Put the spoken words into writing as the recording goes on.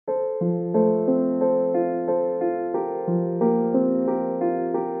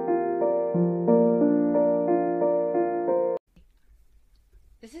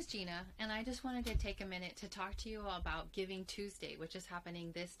wanted to take a minute to talk to you about Giving Tuesday, which is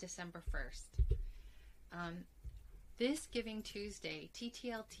happening this December 1st. This Giving Tuesday,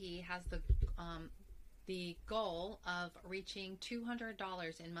 TTLT has the goal of reaching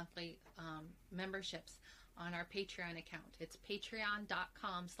 $200 in monthly memberships on our Patreon account. It's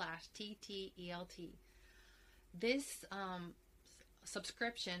patreon.com/TTELT. This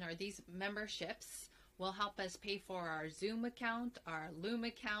subscription or these memberships will help us pay for our Zoom account, our Loom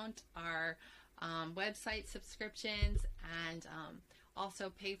account, our website subscriptions, and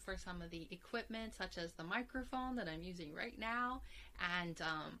also pay for some of the equipment such as the microphone that I'm using right now and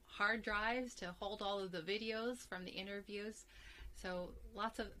hard drives to hold all of the videos from the interviews. So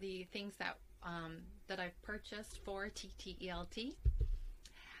lots of the things that I've purchased for TTELT.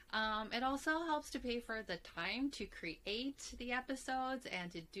 It also helps to pay for the time to create the episodes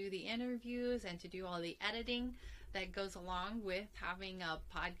and to do the interviews and to do all the editing that goes along with having a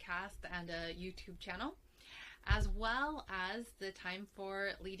podcast and a YouTube channel, as well as the time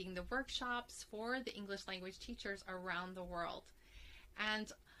for leading the workshops for the English language teachers around the world.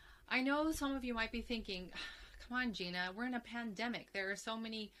 And I know some of you might be thinking, come on, Gina, we're in a pandemic. There are so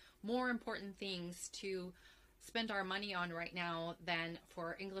many more important things to spend our money on right now than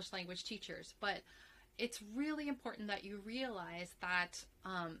for English language teachers. But it's really important that you realize that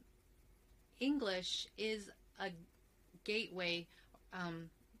English is a gateway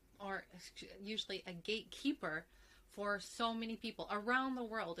or usually a gatekeeper for so many people around the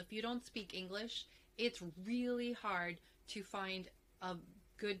world. If you don't speak English, it's really hard to find a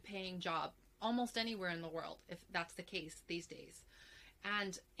good paying job almost anywhere in the world, if that's the case these days.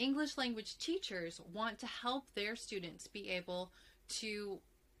 And English language teachers want to help their students be able to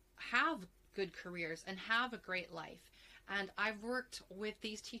have good careers and have a great life. And I've worked with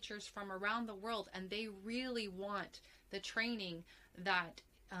these teachers from around the world, and they really want the training that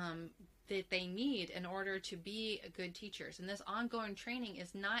they need in order to be good teachers. And this ongoing training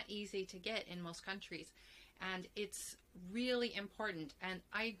is not easy to get in most countries, and it's really important. And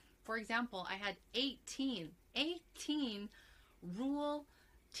for example, I had 18 rural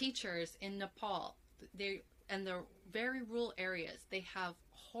teachers in Nepal. They in the very rural areas. They have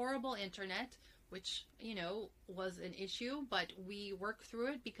horrible internet, which, you know, was an issue, but we worked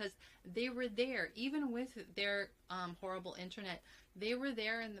through it because they were there. Even with their horrible internet, they were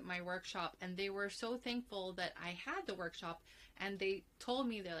there in my workshop, and they were so thankful that I had the workshop. And they told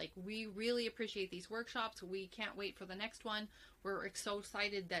me, they're like, we really appreciate these workshops. We can't wait for the next one. We're so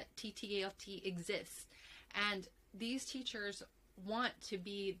excited that TTLT exists. And these teachers want to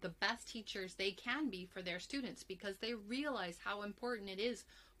be the best teachers they can be for their students because they realize how important it is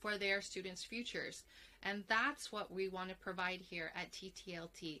for their students' futures. And that's what we want to provide here at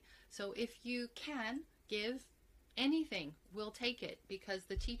TTLT. So if you can give anything, we'll take it, because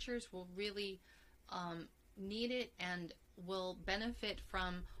the teachers will really need it and will benefit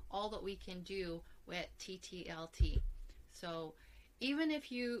from all that we can do with TTLT. So even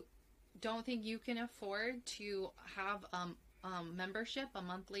if you don't think you can afford to have membership, a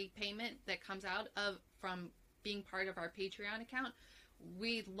monthly payment that comes out from being part of our Patreon account,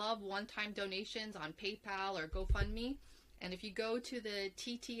 we love one-time donations on PayPal or GoFundMe. And if you go to the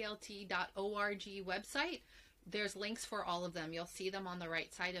ttlt.org website, there's links for all of them. You'll see them on the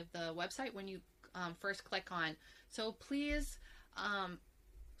right side of the website when you first click on. So please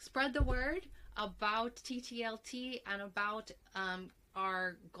spread the word about TTLT and about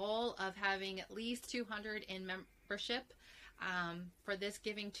our goal of having at least 200 in membership for this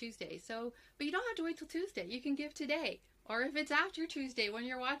Giving Tuesday. So, but you don't have to wait till Tuesday. You can give today. Or if it's after Tuesday when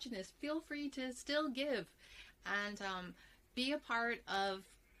you're watching this, feel free to still give and be a part of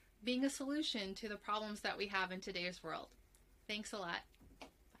being a solution to the problems that we have in today's world. Thanks a lot.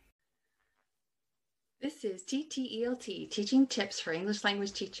 This is TTELT, Teaching Tips for English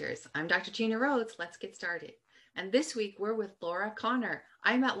Language Teachers. I'm Dr. Gina Rhodes. Let's get started. And this week we're with Laura Connor.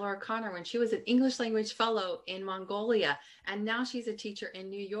 I met Laura Connor when she was an English language fellow in Mongolia, and now she's a teacher in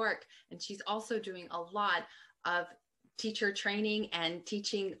New York, and she's also doing a lot of teacher training and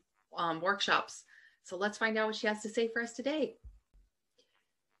teaching workshops. So let's find out what she has to say for us today.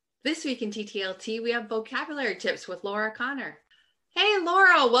 This week in TTLT, we have vocabulary tips with Laura Connor. Hey,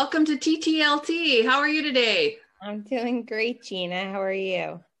 Laura, welcome to TTLT. How are you today? I'm doing great, Gina. How are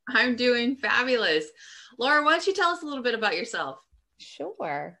you? I'm doing fabulous. Laura, why don't you tell us a little bit about yourself?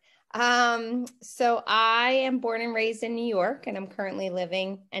 Sure. So I am born and raised in New York, and I'm currently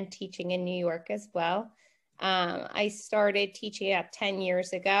living and teaching in New York as well. I started teaching about 10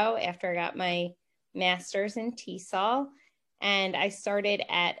 years ago after I got my master's in TESOL, and I started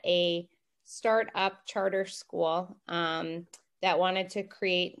at a startup charter school that wanted to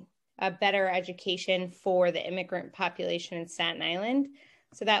create a better education for the immigrant population in Staten Island.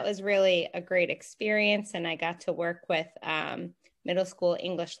 So that was really a great experience. And I got to work with middle school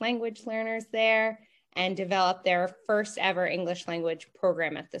English language learners there and develop their first ever English language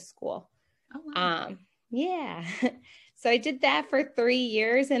program at the school. Oh, wow. Yeah. So I did that for 3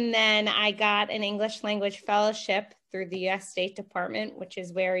 years, and then I got an English language fellowship through the U.S. State Department, which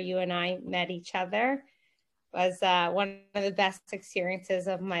is where you and I met each other. It was one of the best experiences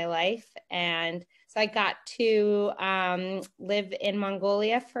of my life. And so I got to live in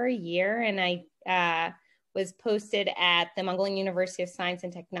Mongolia for a year, and I was posted at the Mongolian University of Science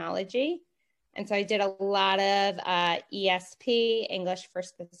and Technology. And so I did a lot of ESP, English for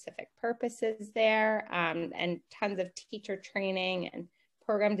Specific Purposes there, and tons of teacher training and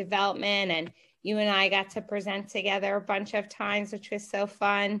program development. And you and I got to present together a bunch of times, which was so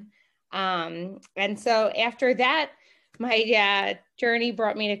fun. And so after that, my journey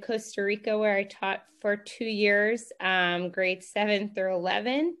brought me to Costa Rica, where I taught for 2 years, grades 7 through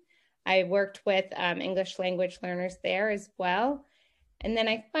 11. I worked with English language learners there as well. And then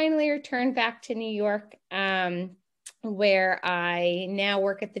I finally returned back to New York, where I now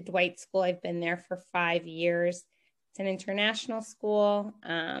work at the Dwight School. I've been there for 5 years. It's an international school.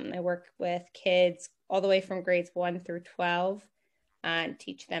 I work with kids all the way from grades 1 through 12 and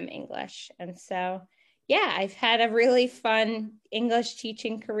teach them English. And so, yeah, I've had a really fun English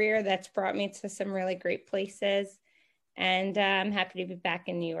teaching career that's brought me to some really great places. And I'm happy to be back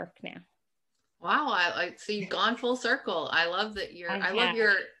in New York now. Wow, I see you've gone full circle. I love that I love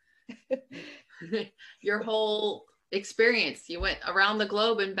your whole experience. You went around the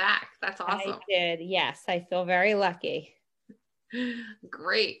globe and back. That's awesome. I did. Yes, I feel very lucky.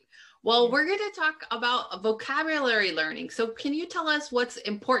 Great. Well, we're going to talk about vocabulary learning. So can you tell us what's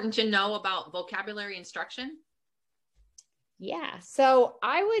important to know about vocabulary instruction? Yeah. So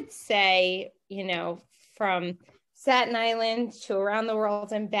I would say, from Staten Island to around the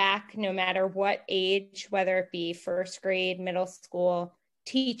world and back, no matter what age, whether it be first grade, middle school,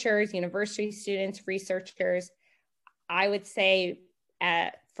 teachers, university students, researchers, I would say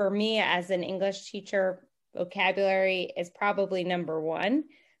for me as an English teacher, vocabulary is probably number one,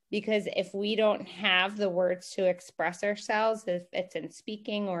 because if we don't have the words to express ourselves, if it's in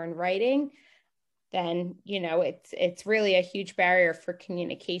speaking or in writing, then, it's really a huge barrier for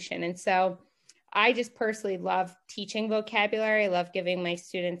communication. And so I just personally love teaching vocabulary. I love giving my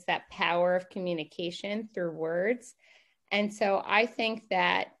students that power of communication through words. And so I think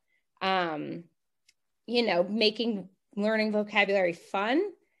that, making learning vocabulary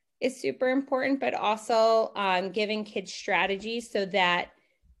fun is super important, but also giving kids strategies so that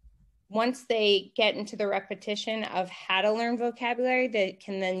once they get into the repetition of how to learn vocabulary, they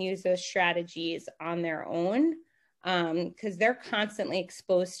can then use those strategies on their own, because they're constantly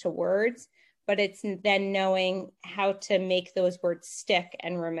exposed to words. But it's then knowing how to make those words stick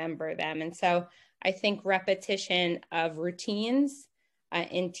and remember them. And so I think repetition of routines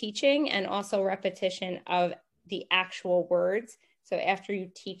in teaching, and also repetition of the actual words. So after you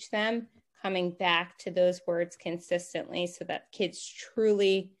teach them, coming back to those words consistently so that kids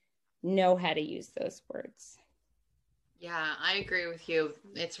truly know how to use those words. Yeah, I agree with you.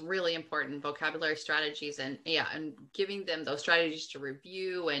 It's really important, vocabulary strategies, and giving them those strategies to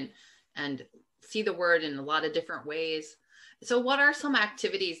review and see the word in a lot of different ways. So what are some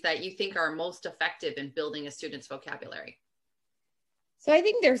activities that you think are most effective in building a student's vocabulary? So I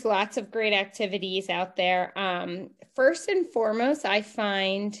think there's lots of great activities out there. First and foremost, I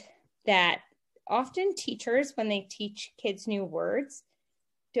find that often teachers, when they teach kids new words,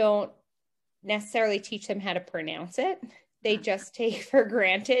 don't necessarily teach them how to pronounce it. They just take for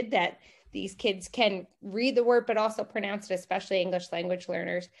granted that these kids can read the word, but also pronounce it, especially English language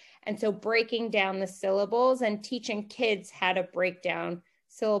learners. And so breaking down the syllables and teaching kids how to break down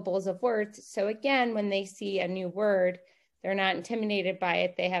syllables of words. So again, when they see a new word, they're not intimidated by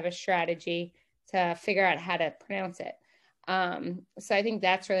it. They have a strategy to figure out how to pronounce it. So I think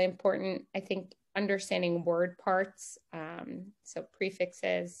that's really important. I think understanding word parts, so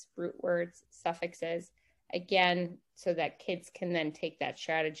prefixes, root words, suffixes, again, so that kids can then take that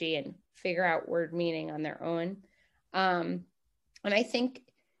strategy and figure out word meaning on their own. And I think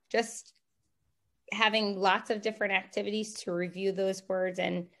just having lots of different activities to review those words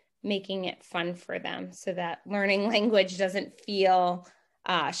and making it fun for them so that learning language doesn't feel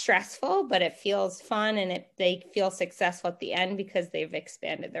stressful, but it feels fun, and they feel successful at the end because they've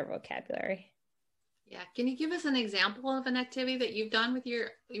expanded their vocabulary. Yeah. Can you give us an example of an activity that you've done with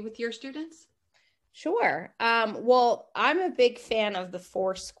your students? Sure. Well, I'm a big fan of the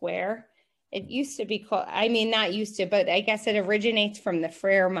four square. It used to be called, I mean, not used to, but I guess it originates from the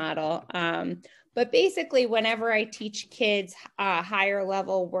Frere model. But basically, whenever I teach kids higher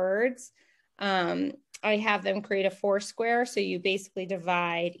level words, I have them create a Foursquare. So you basically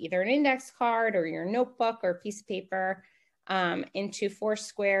divide either an index card or your notebook or piece of paper into 4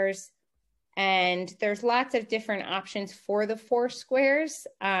 squares. And there's lots of different options for the 4 squares.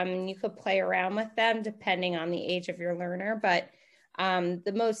 You could play around with them depending on the age of your learner, but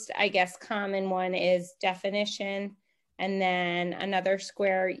the most, I guess, common one is definition. And then another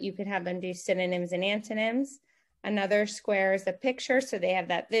square, you could have them do synonyms and antonyms. Another square is a picture, so they have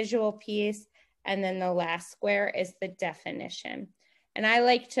that visual piece. And then the last square is the definition. And I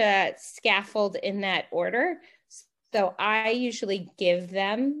like to scaffold in that order. So I usually give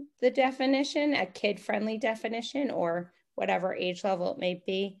them the definition, a kid-friendly definition, or whatever age level it may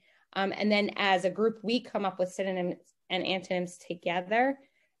be. And then as a group, we come up with synonyms and antonyms together.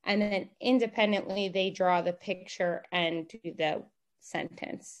 And then independently, they draw the picture and do the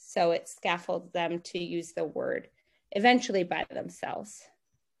sentence. So it scaffolds them to use the word eventually by themselves.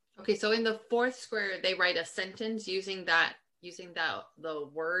 Okay, so in the 4th square, they write a sentence using the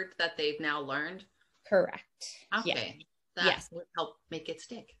word that they've now learned. Correct. Okay. Yeah. That would help make it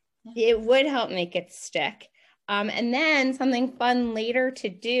stick. It would help make it stick. And then something fun later to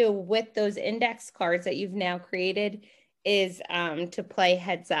do with those index cards that you've now created is to play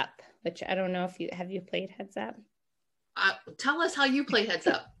Heads Up, which I don't know if have you played Heads Up? Tell us how you play Heads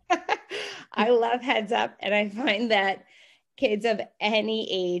Up. I love Heads Up, and I find that kids of any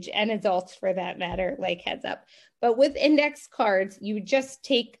age and adults for that matter like Heads Up. But with index cards, you just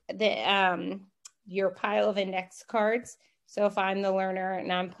take the your pile of index cards. So if I'm the learner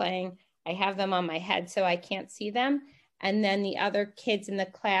and I'm playing, I have them on my head so I can't see them. And then the other kids in the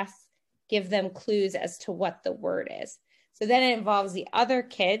class give them clues as to what the word is. So then it involves the other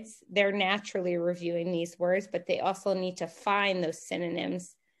kids. They're naturally reviewing these words, but they also need to find those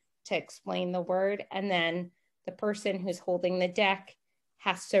synonyms to explain the word. And then the person who's holding the deck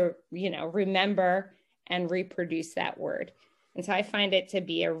has to, remember and reproduce that word. And so I find it to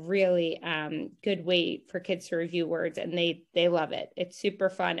be a really good way for kids to review words, and they love it. It's super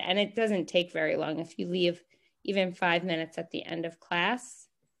fun, and it doesn't take very long. If you leave even 5 minutes at the end of class,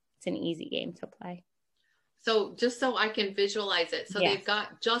 it's an easy game to play. So just so I can visualize it. So Yes. They've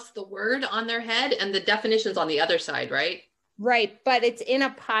got just the word on their head and the definition's on the other side, right? Right, but it's in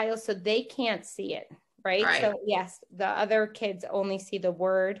a pile so they can't see it, right? Right. So yes, the other kids only see the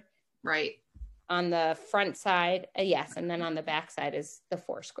word. Right. On the front side, yes, and then on the back side is the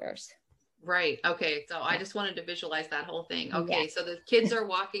 4 squares. Right. Okay. So I just wanted to visualize that whole thing. Okay. Yes. So the kids are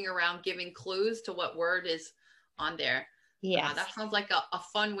walking around giving clues to what word is on there. Yeah. That sounds like a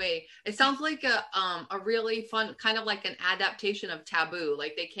fun way. It sounds like a really fun, kind of like an adaptation of Taboo.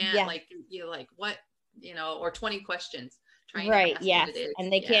 Like they can't or 20 questions. Right. Yes.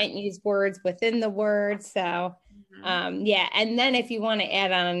 And they can't use words within the word. So and then if you want to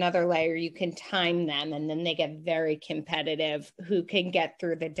add on another layer, you can time them, and then they get very competitive who can get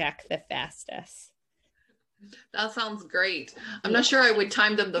through the deck the fastest. That sounds great. I'm not sure I would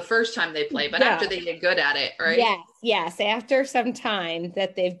time them the first time they play, but after they get good at it, right? Yes. After some time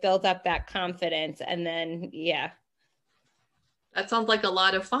that they've built up that confidence, and then that sounds like a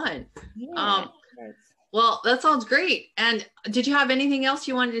lot of fun. Yeah. Well, that sounds great. And did you have anything else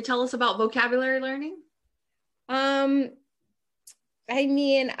you wanted to tell us about vocabulary learning? I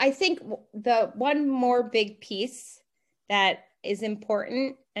think the one more big piece that is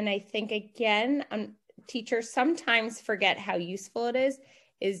important, and I think again, teachers sometimes forget how useful it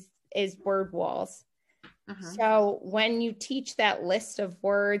is word walls. So when you teach that list of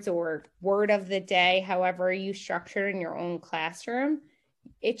words or word of the day, however you structure it in your own classroom,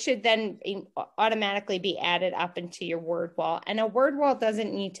 it should then automatically be added up into your word wall. And a word wall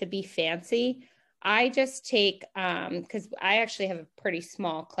doesn't need to be fancy. I just take, because I actually have a pretty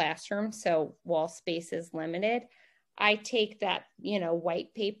small classroom, so wall space is limited. I take that,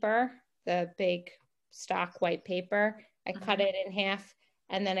 white paper, the big stock white paper, I cut it in half,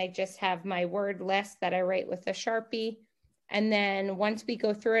 and then I just have my word list that I write with a Sharpie. And then once we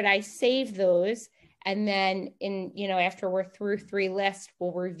go through it, I save those. And then after we're through 3 lists,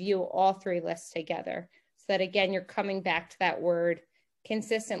 we'll review all 3 lists together. So that again, you're coming back to that word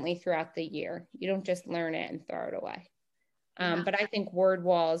consistently throughout the year. You don't just learn it and throw it away. But I think word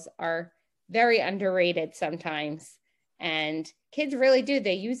walls are very underrated sometimes, and kids really do.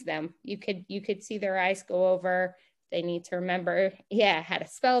 They use them. You could see their eyes go over. They need to remember, how to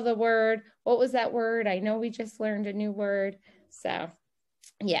spell the word. What was that word? I know we just learned a new word. So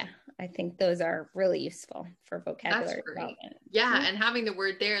I think those are really useful for That's vocabulary great. development. Yeah, and having the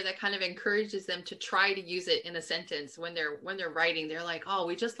word there that kind of encourages them to try to use it in a sentence when they're writing. They're like, "Oh,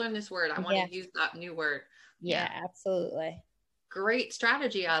 we just learned this word. I want to Yes. use that new word." Yeah, Yeah. absolutely. Great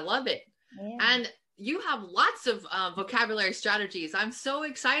strategy. I love it. Yeah. And you have lots of vocabulary strategies. I'm so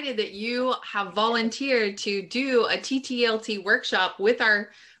excited that you have volunteered to do a TTLT workshop with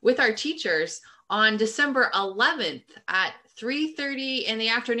our teachers on December 11th at 3:30 in the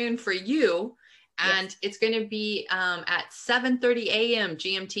afternoon for you, and Yes. it's going to be at 7:30 a.m.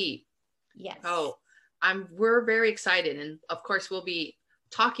 GMT. Yes. Oh, we're very excited, and of course we'll be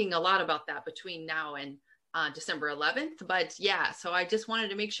talking a lot about that between now and December 11th. But yeah, so I just wanted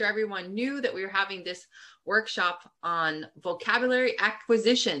to make sure everyone knew that we were having this workshop on vocabulary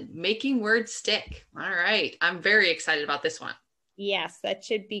acquisition, making words stick. All right, I'm very excited about this one. Yes, that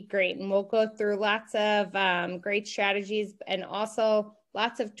should be great. And we'll go through lots of great strategies and also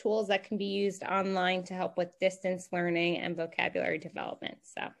lots of tools that can be used online to help with distance learning and vocabulary development.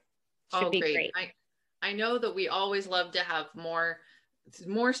 So should be great. I know that we always love to have more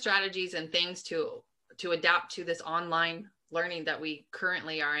strategies and things to adapt to this online learning that we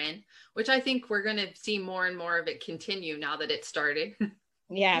currently are in, which I think we're going to see more and more of it continue now that it started.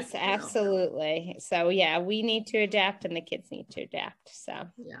 Yes, absolutely. So yeah, we need to adapt and the kids need to adapt. So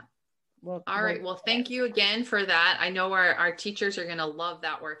yeah. All right. Well, thank you again for that. I know our teachers are going to love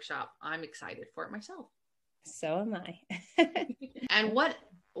that workshop. I'm excited for it myself. So am I. And what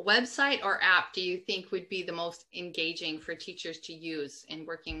website or app do you think would be the most engaging for teachers to use in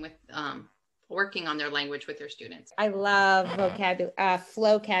working on their language with their students? I love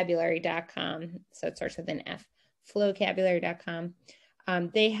flowcabulary.com. So it starts with an F, flowcabulary.com.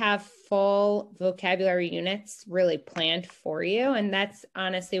 They have full vocabulary units really planned for you. And that's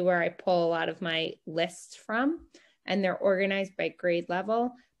honestly where I pull a lot of my lists from. And they're organized by grade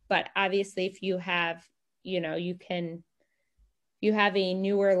level. But obviously, if you have, you have a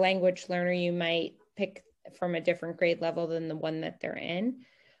newer language learner, you might pick from a different grade level than the one that they're in.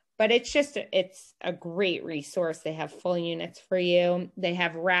 But it's a great resource. They have full units for you. They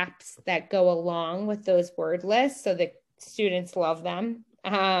have wraps that go along with those word lists, so the students love them.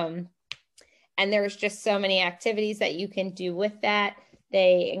 And there's just so many activities that you can do with that.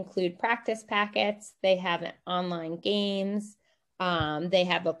 They include practice packets. They have online games. They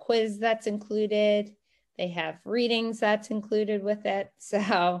have a quiz that's included. They have readings that's included with it.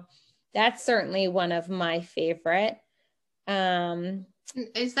 So that's certainly one of my favorite.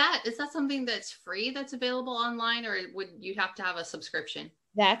 Is that something that's free that's available online, or would you have to have a subscription?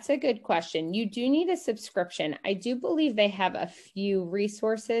 That's a good question. You do need a subscription. I do believe they have a few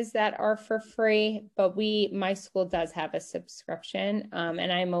resources that are for free, but my school does have a subscription.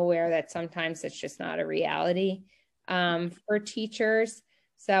 And I'm aware that sometimes it's just not a reality for teachers.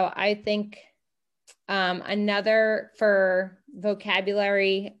 So I think another for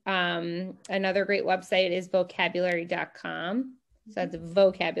vocabulary, another great website is vocabulary.com. So that's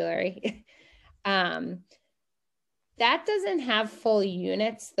vocabulary. That doesn't have full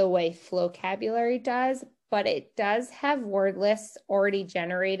units the way Flowcabulary does, but it does have word lists already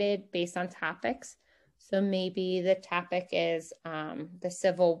generated based on topics. So maybe the topic is the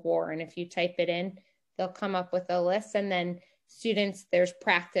Civil War. And if you type it in, they'll come up with a list. And then there's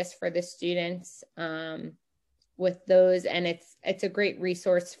practice for the students with those. And it's a great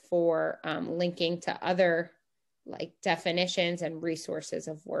resource for linking to other like definitions and resources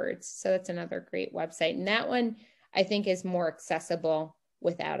of words. So that's another great website. And that one I think is more accessible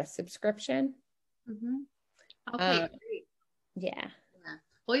without a subscription. Mm-hmm. Okay, great. Yeah.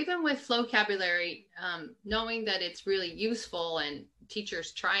 Well, even with Flowcabulary, knowing that it's really useful and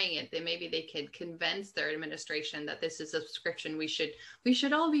teachers trying it, then maybe they could convince their administration that this is a subscription we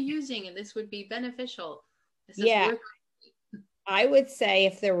should all be using, and this would be beneficial. Yeah. I would say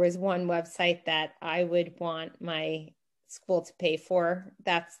if there was one website that I would want my school to pay for,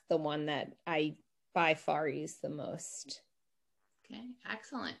 that's the one that I by far use the most. Okay,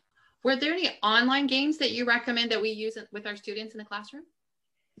 excellent. Were there any online games that you recommend that we use with our students in the classroom?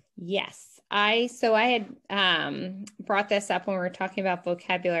 Yes. I had brought this up when we were talking about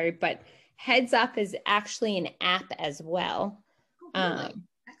vocabulary, but Heads Up is actually an app as well. Oh,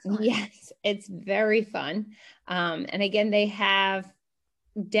 really? Yes, it's very fun. And again, they have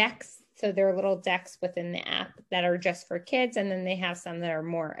decks. So there are little decks within the app that are just for kids. And then they have some that are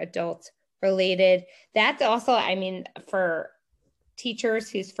more adult related. That's also, I mean, for teachers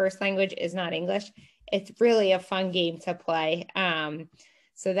whose first language is not English, it's really a fun game to play.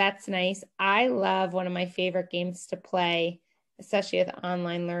 So that's nice. I love one of my favorite games to play, especially with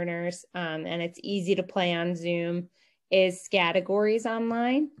online learners, and it's easy to play on Zoom, is Scattergories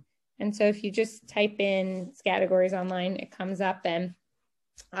Online. And so if you just type in Scattergories online, it comes up. And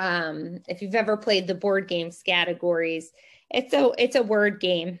if you've ever played the board game Scattergories, it's a word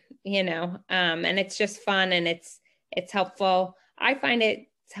game, and it's just fun, and it's helpful. I find it's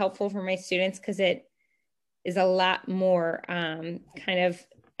helpful for my students because it is a lot more kind of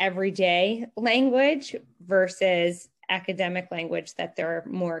everyday language versus academic language that they're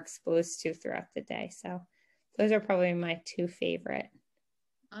more exposed to throughout the day. So those are probably my two favorite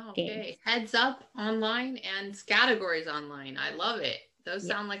Okay. games. Heads Up online and Scattergories online. I love it. Those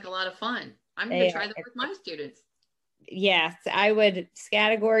Yeah, sound like a lot of fun. I'm going to they try are. that with my students. Yes, I would.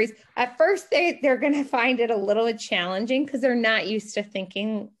 Scattergories. At first, they're going to find it a little challenging because they're not used to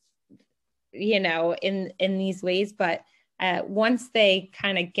thinking, in these ways. But once they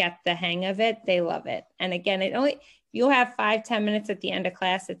kind of get the hang of it, they love it. And again, you'll have 5-10 minutes at the end of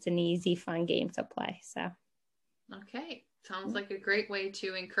class. It's an easy, fun game to play. So, Okay. Sounds like a great way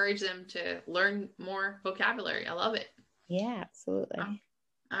to encourage them to learn more vocabulary. I love it. yeah, absolutely.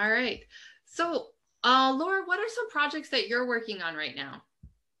 All right. So, Laura, what are some projects that you're working on right now?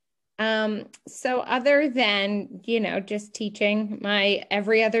 So other than, just teaching my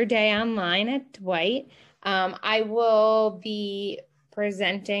every other day online at Dwight, I will be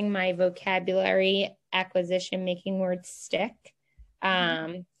presenting my vocabulary acquisition, making words stick,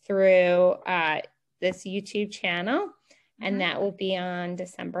 through this YouTube channel. And that will be on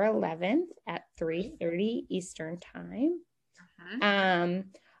December 11th at 3:30 Eastern time.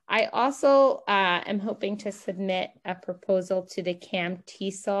 I also am hoping to submit a proposal to the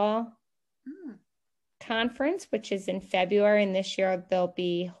CAM-TESOL conference, which is in February, and this year they'll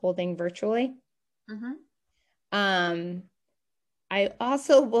be holding virtually. I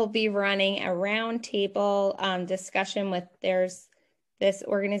also will be running a roundtable discussion there's this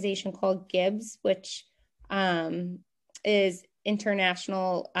organization called GIBS, which is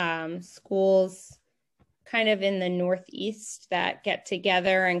international schools kind of in the Northeast that get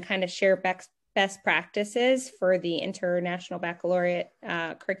together and kind of share best practices for the International Baccalaureate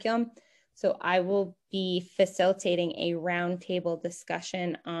curriculum. So I will be facilitating a roundtable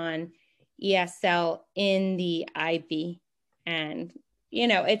discussion on ESL in the IB. And,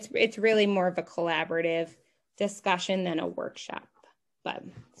 it's really more of a collaborative discussion than a workshop. But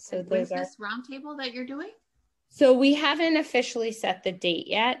so those are this roundtable that you're doing? So we haven't officially set the date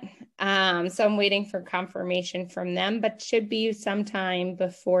yet. So I'm waiting for confirmation from them, but should be sometime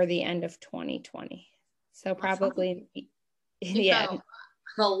before the end of 2020. So probably, yeah.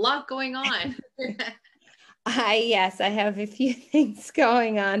 A lot going on. Yes, I have a few things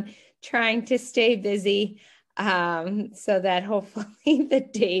going on, trying to stay busy so that hopefully the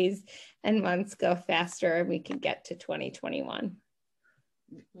days and months go faster and we can get to 2021.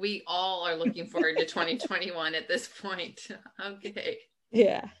 We all are looking forward to 2021 at this point. Okay.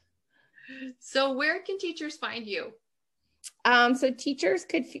 Yeah. So where can teachers find you? So teachers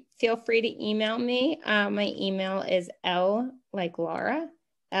could feel free to email me. My email is L like Laura,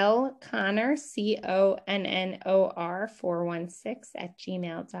 L Connor, CONNOR 416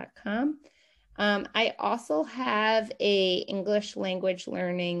 @gmail.com. I also have a English language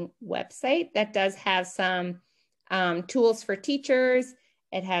learning website that does have some tools for teachers.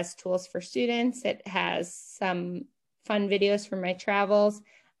 It has tools for students. It has some fun videos from my travels.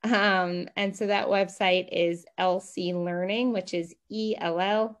 And so that website is LC Learning, which is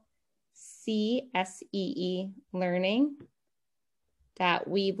ELLCSEE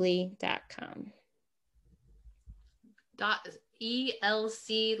learning.weebly.com.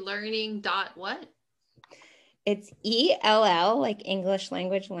 ELC learning dot what? It's ELL, like English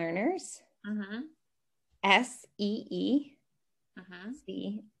language learners. SEE.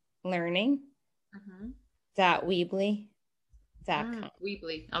 C learning .weebly.com.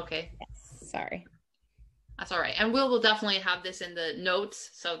 Weebly. Okay. Yes, sorry. That's all right. And we'll definitely have this in the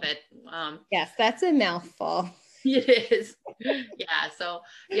notes so that yes, that's a mouthful. It is. Yeah. So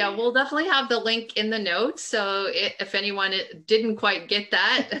yeah, we'll definitely have the link in the notes. So if anyone didn't quite get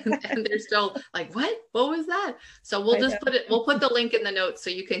that and they're still like, what was that? So we'll put the link in the notes so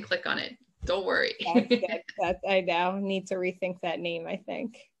you can click on it. Don't worry. I now need to rethink that name, I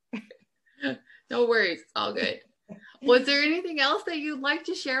think. No worries. All good. Was there anything else that you'd like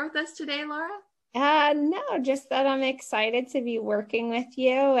to share with us today, Laura? No, just that I'm excited to be working with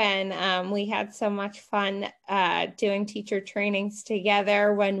you. And we had so much fun doing teacher trainings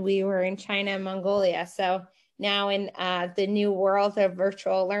together when we were in China and Mongolia. So now in the new world of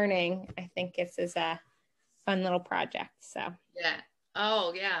virtual learning, I think this is a fun little project. So yeah.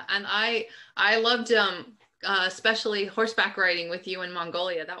 Oh yeah. And I loved especially horseback riding with you in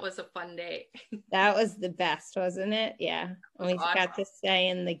Mongolia. That was a fun day. That was the best, wasn't it? Yeah. It And was we awesome. got to stay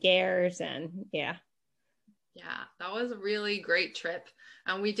in the Gares and yeah. Yeah, that was a really great trip.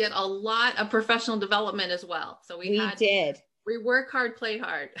 And we did a lot of professional development as well. So We did. we work hard, play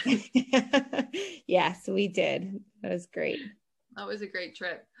hard. Yes, we did. That was great. That was a great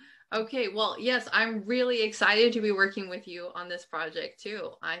trip. Okay, well, yes, I'm really excited to be working with you on this project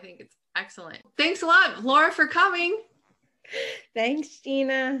too. I think it's excellent. Thanks a lot, Laura, for coming. Thanks,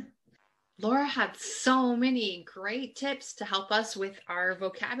 Gina. Laura had so many great tips to help us with our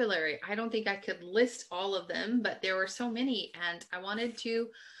vocabulary. I don't think I could list all of them, but there were so many, and I wanted to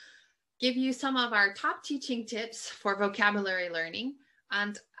give you some of our top teaching tips for vocabulary learning.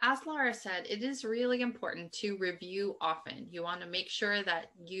 And as Laura said, it is really important to review often. You want to make sure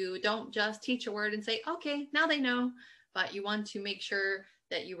that you don't just teach a word and say, okay, now they know, but you want to make sure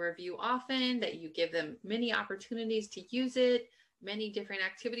that you review often, that you give them many opportunities to use it, many different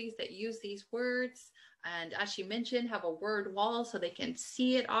activities that use these words. And as she mentioned, have a word wall so they can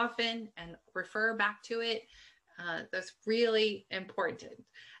see it often and refer back to it. That's really important.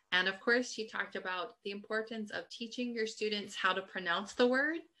 And of course, she talked about the importance of teaching your students how to pronounce the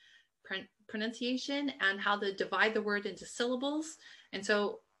word, pronunciation, and how to divide the word into syllables. And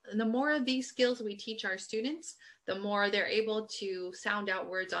so the more of these skills we teach our students, the more they're able to sound out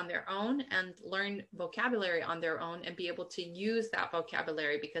words on their own and learn vocabulary on their own and be able to use that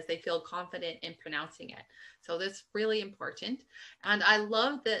vocabulary because they feel confident in pronouncing it. So that's really important. And I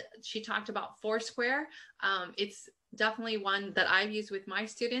love that she talked about Foursquare. It's definitely one that I've used with my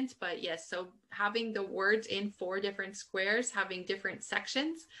students, but yes, so having the words in 4 different squares, having different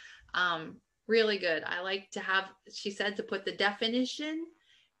sections, really good. I like to have, she said, to put the definition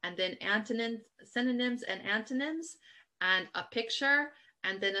and then antonyms, synonyms and antonyms and a picture,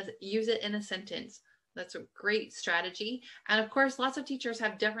 and then use it in a sentence. That's a great strategy. And of course, lots of teachers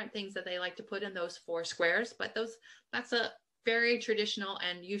have different things that they like to put in those 4 squares, but that's a very traditional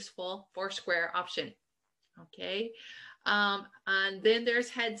and useful 4 square option. Okay. And then there's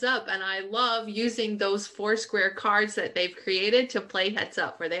heads up, and I love using those 4 square cards that they've created to play heads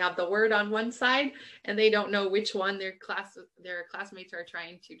up, where they have the word on one side and they don't know which one their classmates are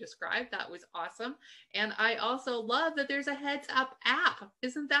trying to describe. That was awesome. And I also love that there's a heads up app.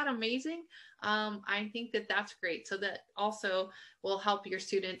 Isn't that amazing? I think that that's great. So that also will help your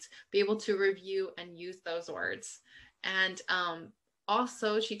students be able to review and use those words. And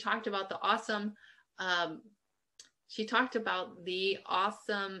also she talked about the awesome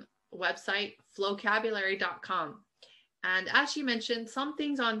website, flowcabulary.com. And as she mentioned, some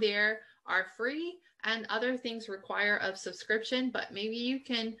things on there are free and other things require a subscription, but maybe you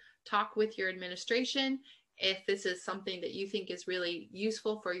can talk with your administration if this is something that you think is really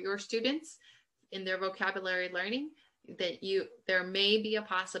useful for your students in their vocabulary learning, that there may be a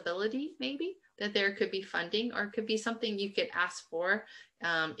possibility maybe that there could be funding, or it could be something you could ask for.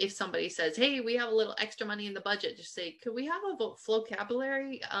 If somebody says, hey, we have a little extra money in the budget, just say, could we have a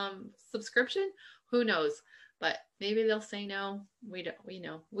vocabulary subscription? Who knows? But maybe they'll say no. We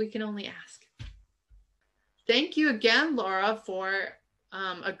know. We can only ask. Thank you again, Laura, for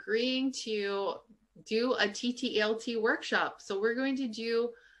agreeing to do a TTLT workshop. So we're going to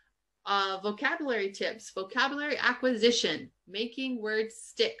do vocabulary tips, vocabulary acquisition, making words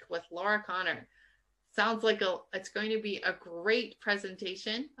stick with Laura Connor. Sounds like it's going to be a great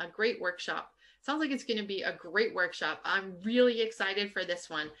presentation, a great workshop. Sounds like it's going to be a great workshop. I'm really excited for this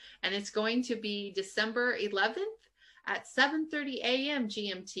one. And it's going to be December 11th at 7:30 a.m.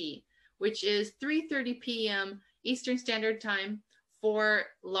 GMT, which is 3:30 p.m. Eastern Standard Time for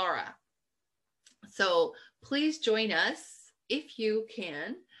Laura. So please join us if you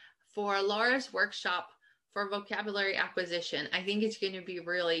can for Laura's workshop for vocabulary acquisition. I think it's going to be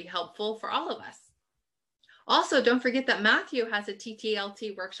really helpful for all of us. Also, don't forget that Matthew has a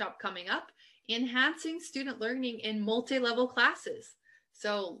TTLT workshop coming up, enhancing student learning in multi-level classes.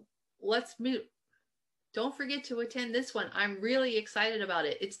 So let's move. Don't forget to attend this one. I'm really excited about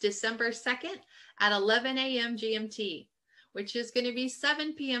it. It's December 2nd at 11 a.m. GMT, which is going to be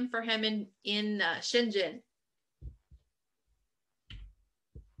 7 p.m. for him in Shenzhen.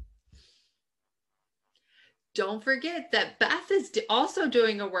 Don't forget that Beth is also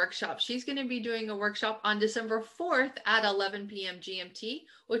doing a workshop. She's going to be doing a workshop on December 4th at 11 p.m. GMT,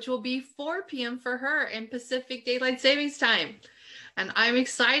 which will be 4 p.m. for her in Pacific Daylight Savings Time. And I'm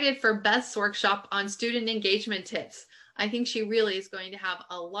excited for Beth's workshop on student engagement tips. I think she really is going to have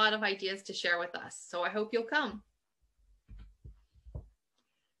a lot of ideas to share with us. So I hope you'll come.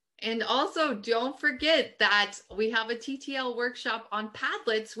 And also, don't forget that we have a TTL workshop on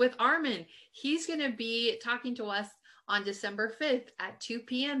Padlets with Armin. He's going to be talking to us on December 5th at 2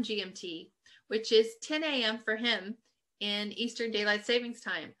 p.m. GMT, which is 10 a.m. for him in Eastern Daylight Savings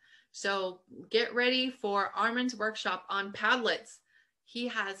Time. So get ready for Armin's workshop on Padlets. He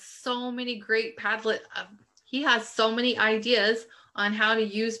has so many great Padlet. He has so many ideas on how to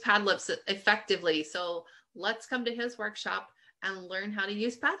use Padlets effectively. So let's come to his workshop and learn how to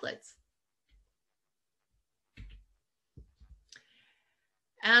use Padlets.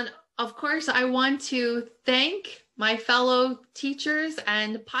 And of course, I want to thank my fellow teachers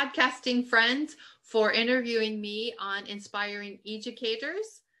and podcasting friends for interviewing me on Inspiring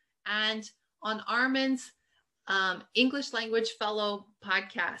Educators and on Armin's English Language Fellow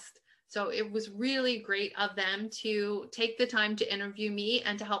podcast. So it was really great of them to take the time to interview me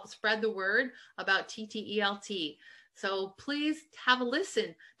and to help spread the word about TTELT. So please have a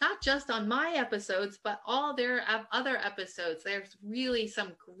listen, not just on my episodes, but all their other episodes. There's really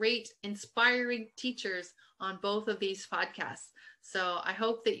some great inspiring teachers on both of these podcasts. So I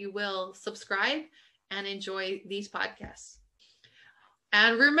hope that you will subscribe and enjoy these podcasts.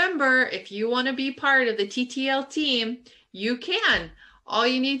 And remember, if you want to be part of the TTL team, you can. All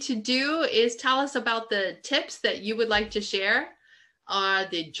you need to do is tell us about the tips that you would like to share,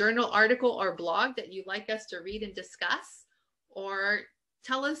 the journal article or blog that you'd like us to read and discuss, or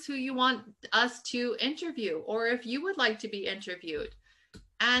tell us who you want us to interview, or if you would like to be interviewed.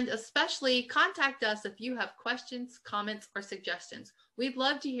 And especially contact us if you have questions, comments, or suggestions. We'd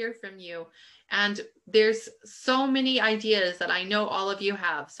love to hear from you. And there's so many ideas that I know all of you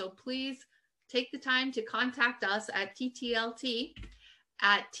have. So please take the time to contact us at TTLT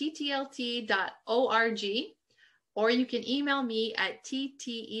at ttlt.org, or you can email me at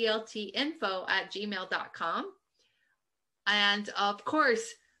tteltinfo@gmail.com. And of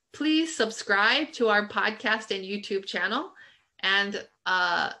course, please subscribe to our podcast and YouTube channel and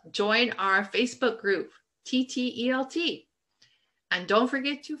join our Facebook group, TTELT. And don't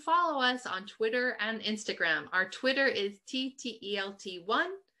forget to follow us on Twitter and Instagram. Our Twitter is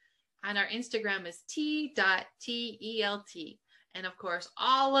TTELT1 and our Instagram is t.telt. And of course,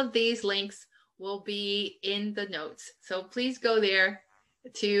 all of these links will be in the notes. So please go there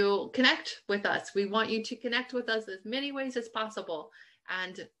to connect with us. We want you to connect with us as many ways as possible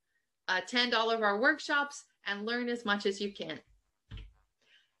and attend all of our workshops and learn as much as you can.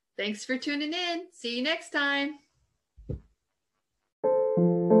 Thanks for tuning in. See you next time.